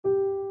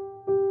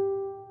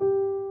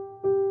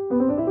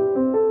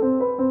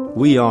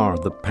We are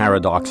the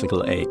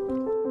paradoxical ape.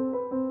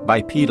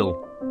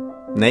 Bipedal,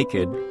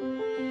 naked,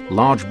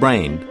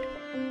 large-brained,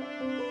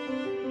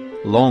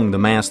 long the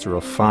master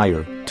of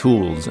fire,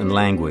 tools, and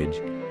language,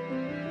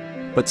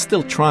 but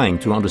still trying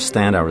to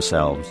understand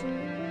ourselves.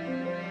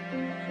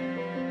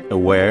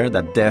 Aware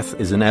that death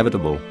is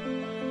inevitable,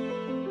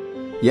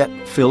 yet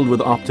filled with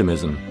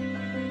optimism.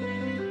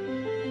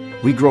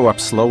 We grow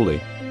up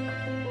slowly.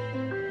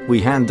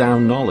 We hand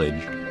down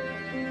knowledge.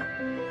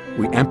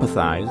 We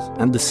empathize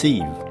and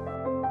deceive.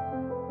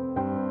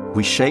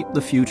 We shape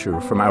the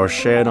future from our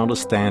shared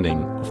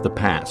understanding of the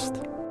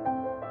past.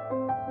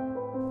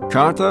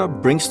 CARTA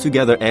brings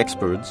together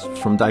experts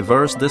from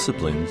diverse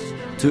disciplines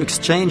to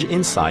exchange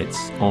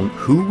insights on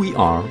who we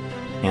are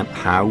and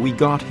how we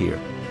got here.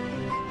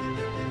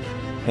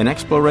 An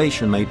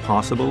exploration made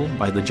possible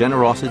by the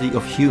generosity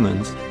of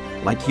humans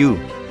like you.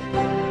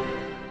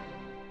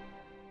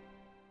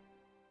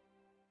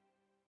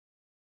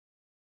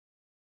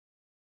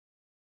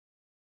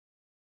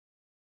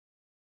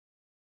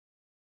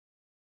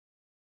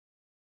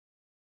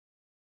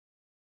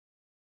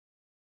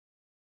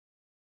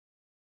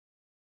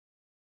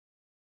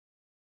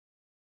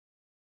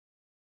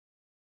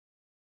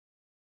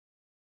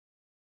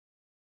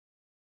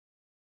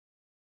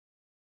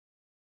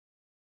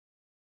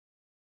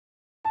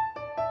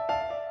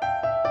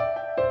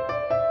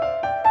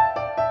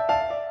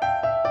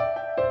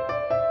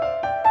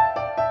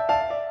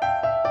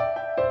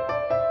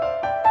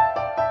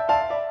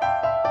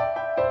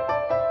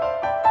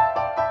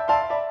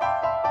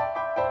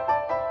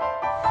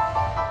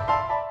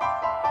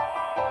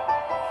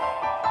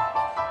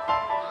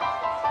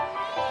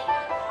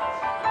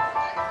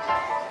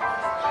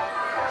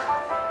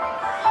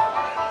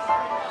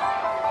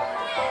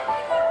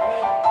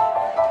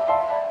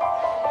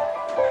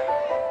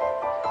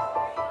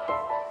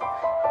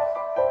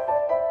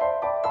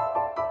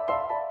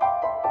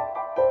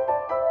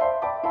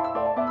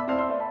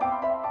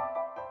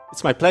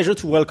 It's my pleasure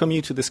to welcome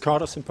you to this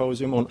CARTA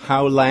symposium on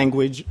how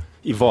language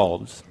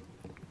evolves.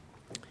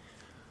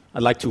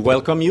 I'd like to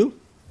welcome you.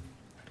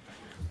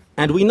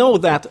 And we know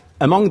that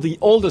among the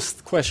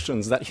oldest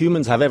questions that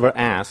humans have ever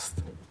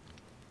asked,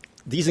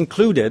 these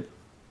included,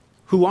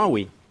 who are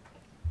we?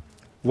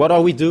 What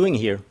are we doing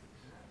here?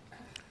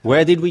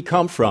 Where did we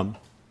come from?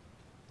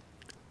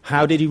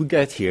 How did we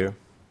get here?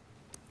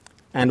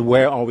 And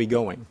where are we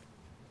going?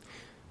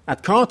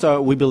 At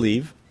CARTA, we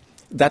believe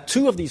that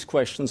two of these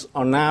questions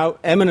are now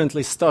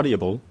eminently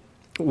studyable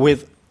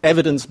with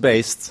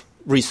evidence-based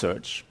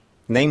research.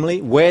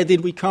 Namely, where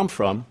did we come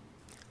from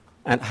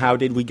and how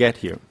did we get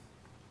here?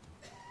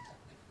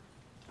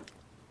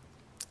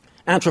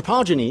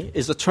 Anthropogeny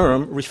is a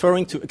term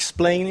referring to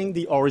explaining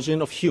the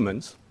origin of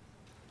humans,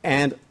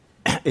 and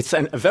it's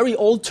a very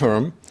old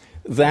term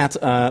that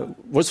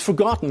was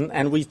forgotten,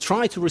 and we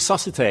try to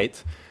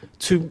resuscitate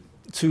to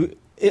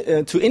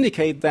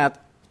indicate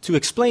that to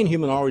explain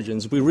human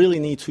origins, we really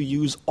need to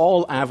use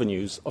all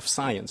avenues of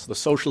science, the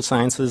social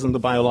sciences and the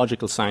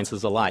biological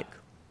sciences alike.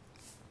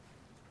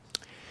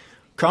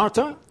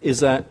 CARTA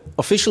is an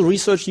official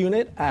research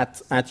unit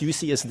at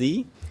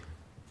UCSD.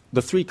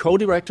 The three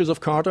co-directors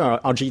of CARTA are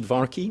Ajit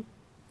Varki,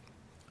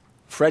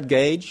 Fred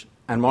Gage,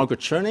 and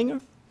Margaret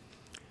Cherninger.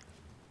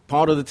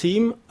 Part of the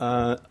team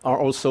are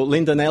also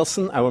Linda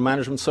Nelson, our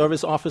Management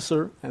Service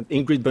Officer, and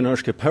Ingrid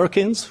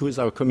Benerschke-Perkins, who is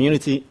our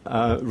Community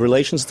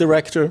Relations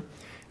Director.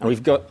 And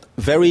we've got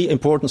very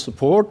important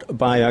support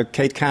by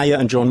Kate Kaya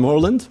and John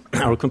Moreland,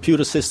 our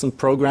computer system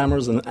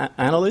programmers and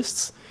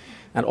analysts,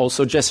 and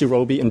also Jesse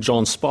Roby and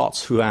John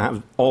Spotts, who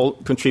have all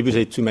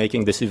contributed to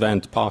making this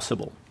event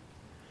possible.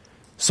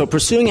 So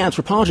pursuing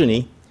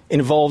anthropogeny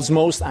involves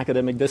most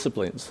academic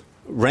disciplines,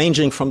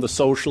 ranging from the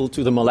social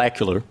to the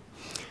molecular.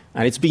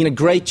 And it's been a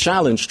great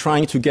challenge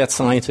trying to get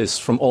scientists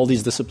from all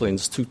these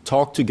disciplines to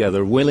talk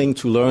together, willing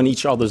to learn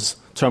each other's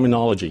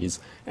terminologies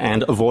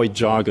and avoid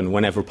jargon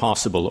whenever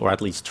possible, or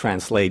at least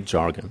translate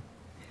jargon.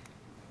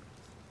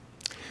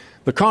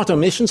 The CARTA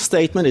mission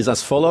statement is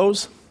as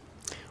follows.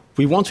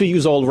 We want to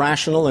use all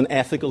rational and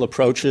ethical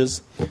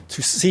approaches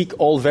to seek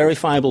all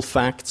verifiable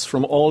facts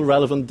from all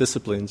relevant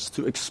disciplines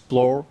to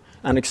explore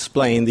and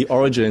explain the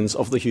origins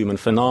of the human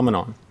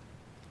phenomenon,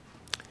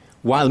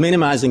 while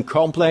minimizing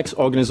complex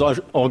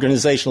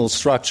organizational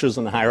structures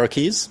and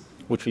hierarchies,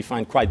 which we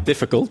find quite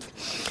difficult,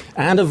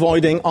 and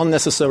avoiding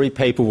unnecessary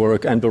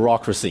paperwork and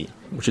bureaucracy,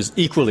 which is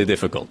equally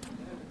difficult.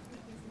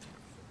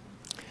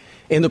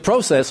 In the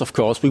process, of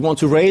course, we want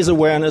to raise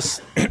awareness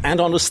and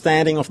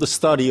understanding of the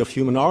study of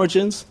human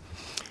origins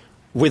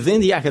within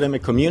the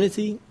academic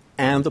community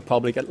and the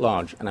public at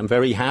large. And I'm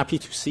very happy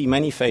to see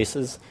many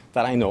faces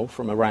that I know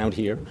from around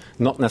here,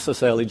 not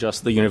necessarily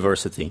just the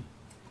university.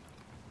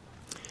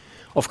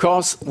 Of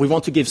course, we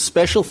want to give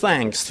special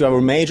thanks to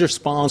our major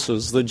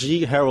sponsors, the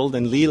G. Harold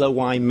and Leela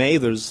Y.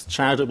 Mathers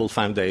Charitable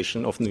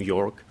Foundation of New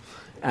York,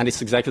 and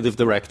its executive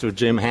director,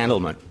 Jim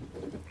Handelman.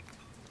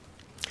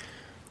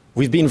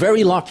 We've been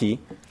very lucky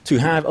to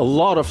have a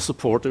lot of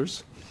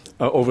supporters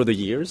over the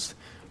years,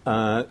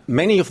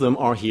 Many of them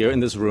are here in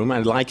this room,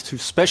 and I'd like to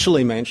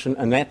specially mention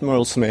Annette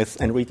Merle-Smith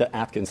and Rita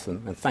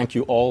Atkinson. And thank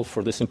you all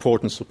for this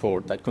important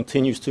support that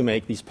continues to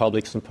make these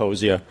public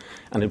symposia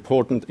and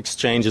important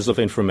exchanges of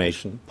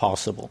information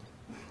possible.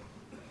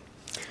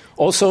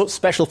 Also,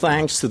 special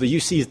thanks to the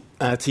UC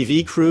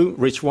TV crew,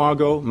 Rich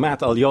Wargo, Matt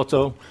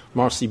Aliotto,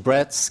 Marcy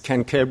Bretz,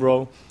 Ken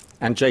Kebro,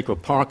 and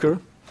Jacob Parker,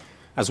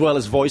 as well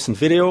as voice and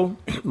video,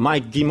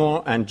 Mike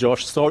Guimont and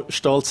Josh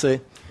Stolze,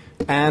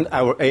 and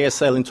our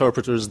ASL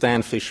interpreters,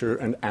 Dan Fisher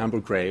and Amber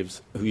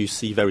Graves, who you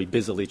see very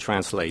busily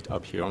translate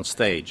up here on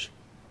stage.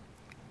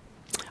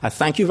 I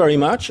thank you very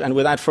much, and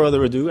without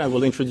further ado, I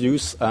will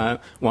introduce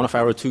one of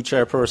our two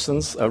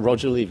chairpersons,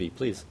 Roger Levy,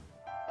 please.